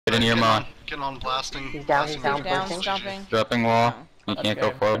Get into your mod. Getting on blasting. He's down, he's down, stomping. Dropping wall. You That's can't go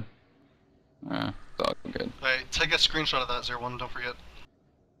okay. forward. It's all good. Alright, take a screenshot of that, 01, don't forget.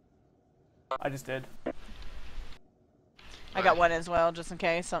 I just did. I got one as well, just in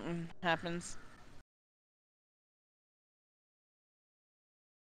case something happens.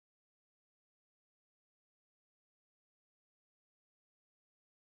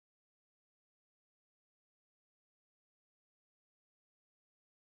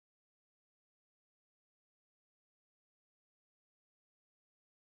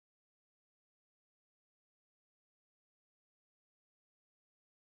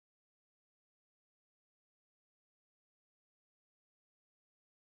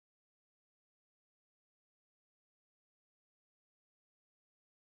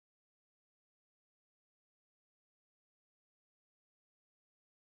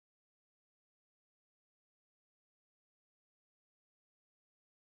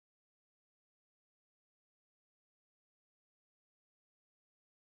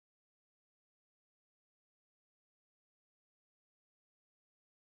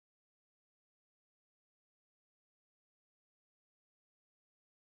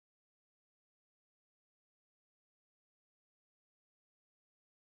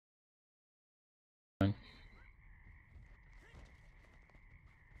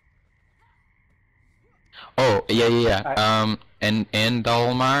 Oh, yeah. Right. And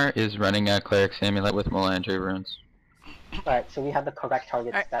Dalmar is running a Cleric's Amulet with Melandry runes. Alright, so we have the correct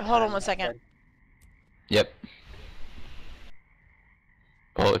targets. Alright, hold on 1 second. Yep.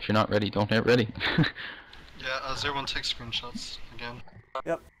 Well, if you're not ready, don't get ready. Yeah, 01 take screenshots again.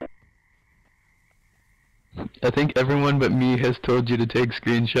 Yep. I think everyone but me has told you to take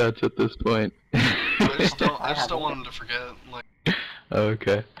screenshots at this point. I just don't want them to forget, like... Oh,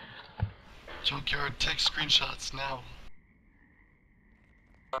 okay. Junkyard, take screenshots now.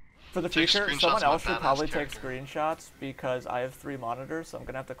 For the future, someone else should probably take screenshots because I have 3 monitors, so I'm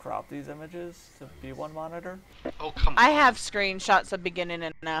gonna have to crop these images to be 1 monitor. Oh, come on. I have screenshots of beginning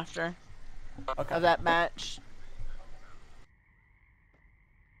and after of that match.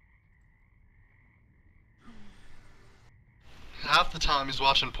 Half the time he's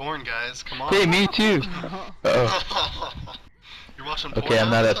watching porn, guys. Come on. Hey, me too. You're watching porn. Okay,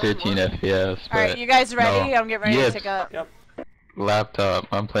 I'm not at 13 FPS. Alright, you guys ready? No. I'm getting ready to pick up. Yep. Laptop.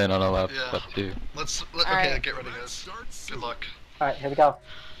 I'm playing on a laptop too. Okay, get ready, guys. Good luck. Alright, here we go.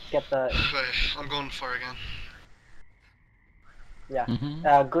 Get the... Okay, I'm going far again.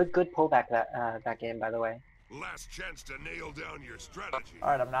 Yeah. Good pullback that game, by the way. Last chance to nail down your strategy.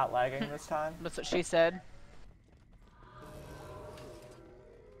 Alright, I'm not lagging this time. That's what she said.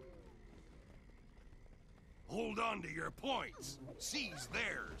 Hold on to your points. Seize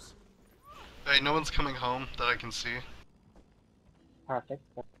theirs. Hey, no one's coming home that I can see. Perfect.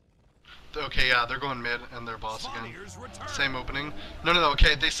 Okay, yeah, they're going mid and their boss again. Same opening. No,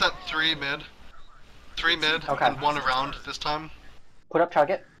 okay, they sent 3 mid. 3 mid and 1 around this time. Put up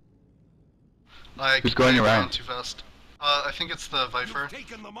target. Who's going around? Too fast. I think it's the Viper.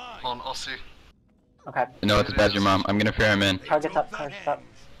 Hold on, I'll see. Okay. No, it's Badger Mom. I'm gonna fear him in. Target's up, target's up.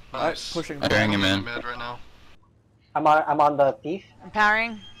 Nice. Pushing. I'm fearing him in. Mid right now. I'm on the thief.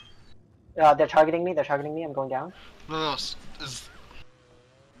 Empowering. They're targeting me, I'm going down. No,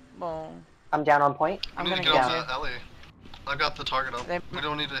 Well, I'm down on point. I'm gonna get on the alley. I got the target up. We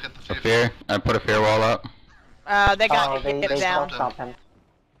don't need to hit the thief. A fear. I put a fear wall up. they got hit down. Stomped him.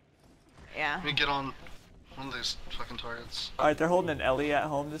 Yeah. Let me get on one of these fucking targets. Alright, they're holding an Ellie at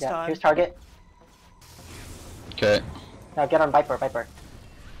home this time. Here's target. Okay. Now get on Viper.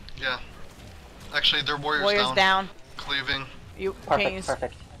 Yeah. Actually, their warriors down. Cleaving.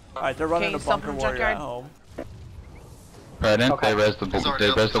 Perfect. Alright, they're running a bunker warrior at home. Right in. They res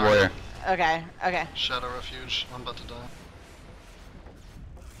the warrior. Okay. Shadow refuge. I'm about to die.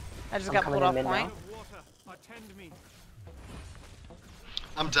 I just got pulled off point.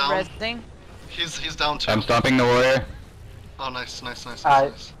 I'm down. Resting. He's down too. I'm stopping the warrior. Oh, nice.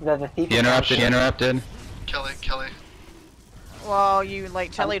 The thief. He interrupted. Kelly. Well, you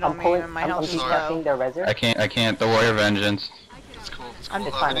like chillied on me and my health is low. Their reser. I can't. The warrior vengeance. It's cool. I'm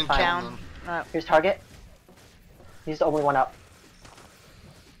just down. Here's target. He's the only one up.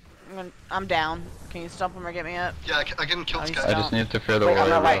 I'm down. Can you stomp him or get me up? Yeah, I can kill this guy. I just need to fear the warrior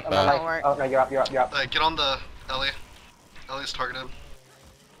real fast. Oh no, you're up. Get on the Ellie. Ellie's targeted.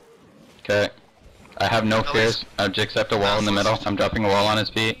 Okay. I have no fears. I just accept a wall in the middle. I'm dropping a wall on his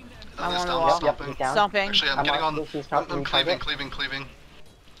feet. I'm on the down, wall. stomping. Stomping. Actually, I'm getting on. I'm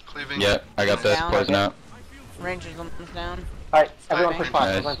cleaving. Yeah, I got this. Poison out. Ranger's almost down. Alright, everyone push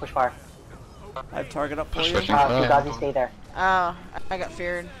far. I have target up for you. Pushing. Fugazi, stay there. Oh, I got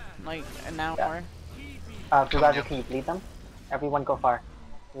feared like an hour. Fugazi, can you bleed them? Everyone go far.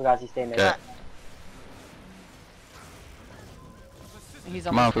 Fugazi, stay mid. Okay. He's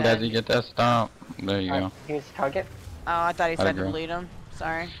Come on, almost dead. Fugazi, get that stomp. There you go. Here's target. Oh, I thought he said to agree. bleed him.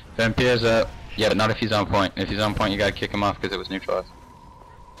 Sorry. Vampire's up. Yeah, but not if he's on point. If he's on point, you gotta kick him off because it was neutralized.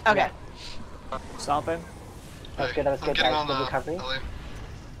 Okay. Stomping. That was good, that was good, guys. Good recovery. Ellie.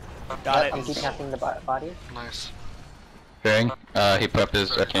 Got it. I'm decapping the body. Nice. Fearing. He put up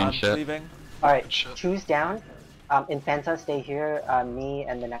his arcane I'm shit. leaving. Alright, Shit. choose down. Infanta, stay here. Me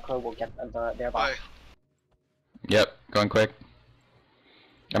and the Necro will get their boss. Bye. Yep, going quick.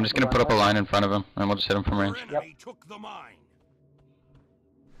 I'm just gonna put up a line in front of him, and we'll just hit him from range. Your enemy took the mine.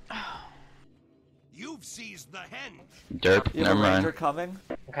 You've seized the henge. Derp, You have never a ranger mind. coming.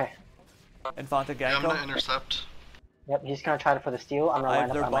 Okay. Infanta Yeah, I'm gonna Ganko. intercept. Yep, he's gonna try for the steal. I'm gonna I line have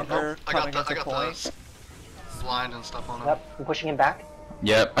up their on my bunker I got coming the into point. the blind and stuff on him. Yep, I'm pushing him back.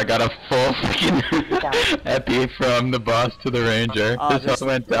 Yep, I got a full freaking epi from the boss to the ranger. This There's also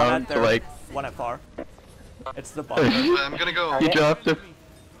went one down at to there, like... one at far. It's the bunker. I'm gonna go. He Okay. dropped it.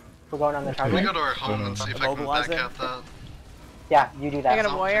 We're going on the I'm gonna target. go to our home and see if I can Immobilize back it. out that. Yeah, you do I that. got a I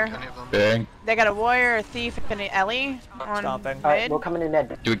don't warrior. think any of them. Fearing. They got a warrior, a thief, and an Ellie on Stomping. Alright, mid. we're coming in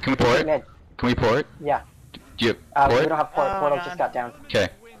mid. Dude, can we port? Mid. Can we port? Yeah. Do you We port? don't have port. Oh, Portal God. just got down. Okay.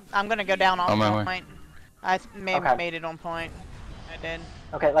 I'm gonna go down On on my way. point. I may have Okay. made it on point. I did.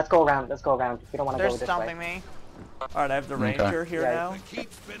 Okay, let's go around. Let's go around. We don't want to They're go this stomping way. me. Alright, I have the Okay. ranger here Yeah. now. The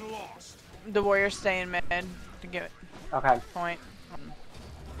keep's been lost. The warrior's staying mid to get Okay. point.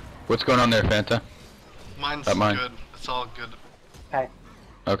 What's going on there, Fanta? Mine's Mine. good. It's all good. Okay.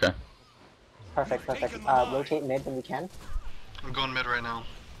 Okay. Perfect. Perfect. Rotate mid when we can. I'm going mid right now.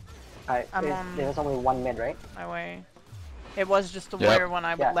 Alright. I'm on- There's only one mid, right? My way. It was just the Yep. warrior when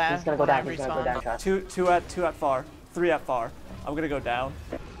I Yeah. left. He's gonna go when I down. He's gonna go respawned. down. Trust. Two at far. 3 at far. I'm gonna go down.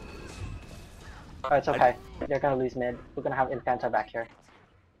 Alright, it's okay. They're gonna lose mid. We're gonna have Infanta back here.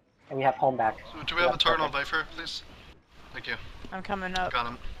 And we have home back. So, do we have a That's target on perfect. Viper, please? Thank you. I'm coming up. Got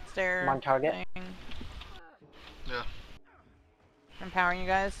him. Stair. I'm on target. Thing. Yeah. Empowering you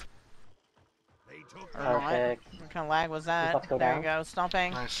guys. They took Or not. Perfect. What kind of lag was that? about to go There down. you go.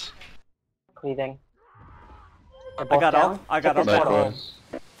 Stomping. Nice. Cleaving. They're I both got down. up. I Take got this up at portal.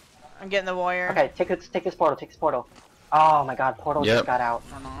 home. I'm getting the warrior. Okay, take this portal. Take this portal. Oh my god, portal Yep. just got out.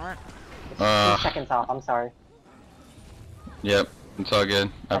 Or not. It's Uh. 2 seconds off. I'm sorry. Yep. It's all good.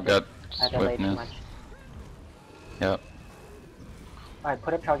 I've got I delayed too swiftness. much. Yep. Alright,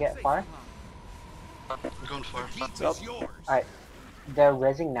 put up target far. I'm going for it. keep Yep. is yours. Alright. They're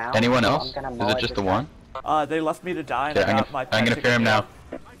rizzing now. Anyone so else? I'm gonna Is maul it at just this the guy. one? They left me to die and Okay, I got my I'm gonna pet fear him now.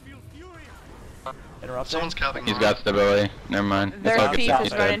 Interrupting. Someone's capping He's mine. got stability. Never mind. It's Their all good. thief Yeah. is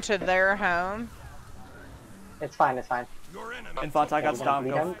He's running dead. to their home. It's fine, it's fine. Your enemy. Infanta, I got you gonna stomped.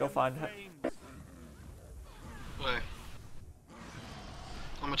 bleed Go, him? go find him. Wait.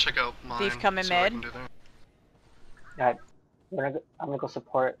 I'm gonna check out mine. Thief coming see what I mid. can do there. Alright. I'm gonna go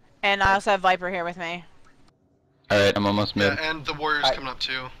support. And I also have Viper here with me. Alright, I'm almost mid. Yeah, and the warrior's Alright. coming up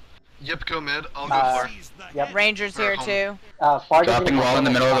too. Yep, go mid. I'll go Uh, far. Seize the Yep. henge. Ranger's here home. too. Far doesn't Dropping have wall in the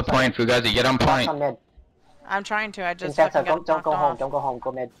home. middle of the Box on- point. Fugazi, get on box point. on mid. I'm trying to. I just Infanta, fucking got don't knocked go home. off. Don't go home.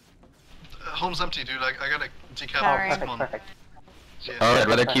 Go mid. Home's empty, dude. I gotta decap Oh, Alright. perfect, someone. perfect. Yeah. Alright,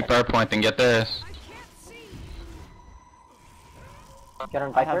 rather keep our point than get theirs. Get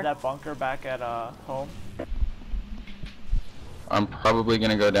on I have Viper. that bunker back at home. I'm probably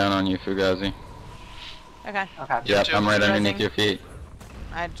gonna go down on you, Fugazi. Okay. Okay. Yep, too. I'm right Rising. underneath your feet.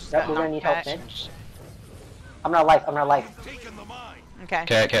 I just Yep, got we're gonna knocked need help back. mid. I'm not life. I'm not life. Taking the mine. Okay.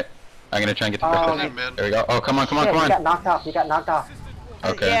 Okay, okay. I'm gonna try and get the Oh, first Coming hit. in mid. There we go. Oh, come on, come on, Shit, come you got on. knocked off. You got knocked off.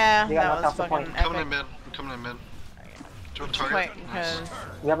 Okay. Yeah, You got that knocked was off the fucking point. Coming epic. in mid. I'm coming in mid. Do you have a Quick, target? Nice. because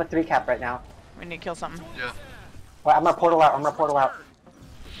We have a 3 cap right now. we need to kill something. Yeah. Alright, I'm gonna portal out. I'm gonna portal out.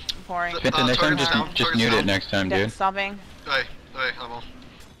 I'm pouring. Fanta, next time target's down, just target's mute it down. next time, Dead dude. stomping. Hey, I will.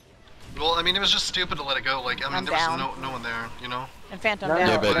 Well, I mean, it was just stupid to let it go. Like, I mean, I'm there was down. no one there, you know? And Phantom No, down.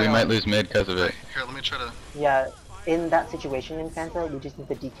 Yeah, no. but we might lose mid because of it. Here, let me try to. Yeah, in that situation in Fanta, we just need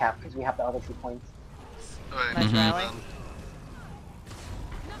to decap because we have the other 2 points. Alright, Nice Mhm. rally.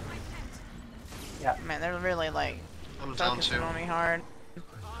 Yeah. Man, they're really like I'm down focusing too. on me hard.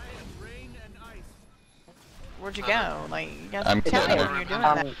 Where'd you go? Like, you guys I'm tell me dead. when you're doing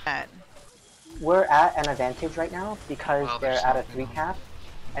Um, that. We're at an advantage right now because Wow, they're there's at a something 3 cap,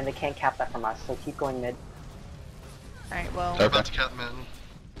 and they can't cap that from us. So keep going mid. Alright, well, Okay. We're about to cap mid.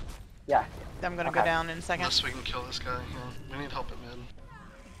 Yeah. I'm gonna go Okay. down in a second. Unless we can kill this guy. Yeah. We need help at mid.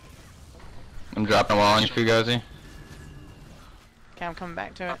 I'm dropping a wall on you, Fugazi. Okay, I'm coming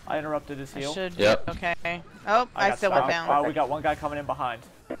back to it. I interrupted his heal. I should. Yep. Okay. Oh, I still went down. Oh, we got one guy coming in behind.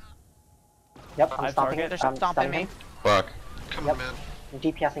 Yep, I'm stomping it. They're stomping me. Fuck. Coming mid. I'm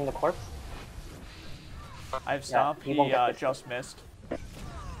DPSing the corpse. I've stomped. he won't He get this. just missed.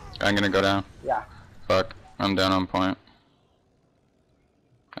 I'm gonna go down. Yeah. Fuck. I'm down on point.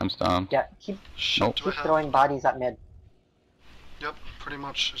 I'm stomped. Yeah, keep Shit, do I keep have... throwing bodies at mid. Yep, pretty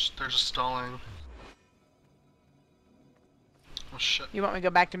much. They're just stalling. Oh shit. You want me to go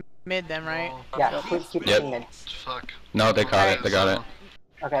back to mid then, right? Oh, Yeah, keep pushing mid. fuck. No, they caught it. They got it.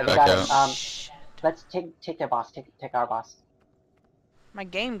 Okay, they Back got out. it. Let's take their boss. Take our boss. My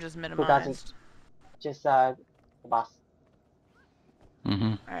game just Who minimized. doesn't? Just the boss.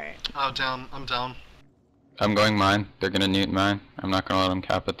 Mhm. Alright. Oh, down. I'm down. I'm going mine. They're gonna nuke mine. I'm not gonna let them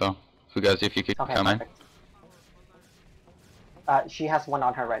cap it though. Fugazi, if you could Okay, come in. perfect. She has one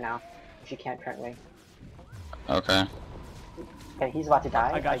on her right now. She can't currently. Okay. Okay, he's about to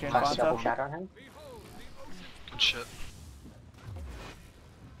die. I got you in tried to front double of. shatter on him. Good shit.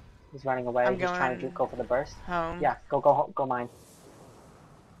 He's running away. I'm He's trying to going go for the burst. Home. Yeah, go mine.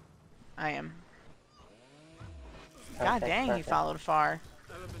 I am. Perfect, God dang, he perfect. followed far.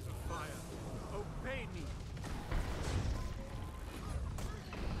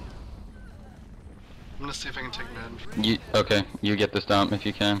 I'm gonna see if I can take mid. Okay, you get the stomp if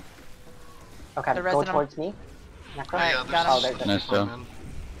you can. Okay, The go resident- towards me. Necro. Alright, yeah, got there's him. Oh, there's Nice job. mid.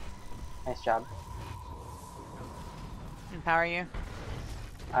 Nice job. Empower you.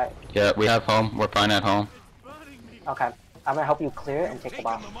 Alright, Yeah, we have home. We're fine at home. okay. I'm gonna help you clear and take the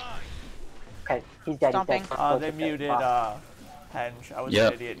boss. Okay, he's dead. Stomping. He's dead. Go They take the muted boss. Henge. I was Yep.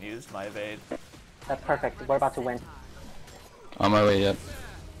 an idiot and used my evade. That's perfect. We're about to win. On my way, yep.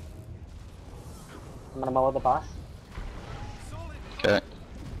 I'm gonna mow the boss. Okay.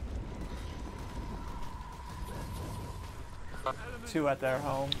 2 at their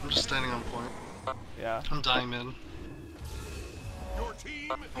home. I'm just standing on point. Yeah. I'm dying mid. Your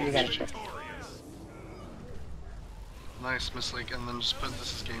team You is got it. victorious. Nice misleak, and then just put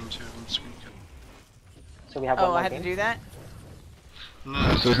this as game 2 and squeak it. So we have Oh, one more I had game. to do that?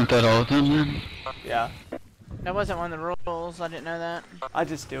 No, So isn't that all of them then? Yeah. That wasn't one of the rules. I didn't know that. I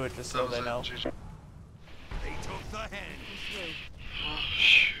just do it just that so was they it. know. GG. They took the hand. Oh,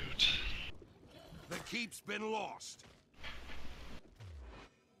 shoot. The keep's been lost.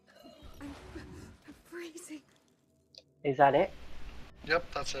 I'm freezing. Is that it? Yep,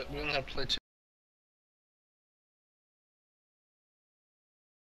 that's it. We don't have to play 2.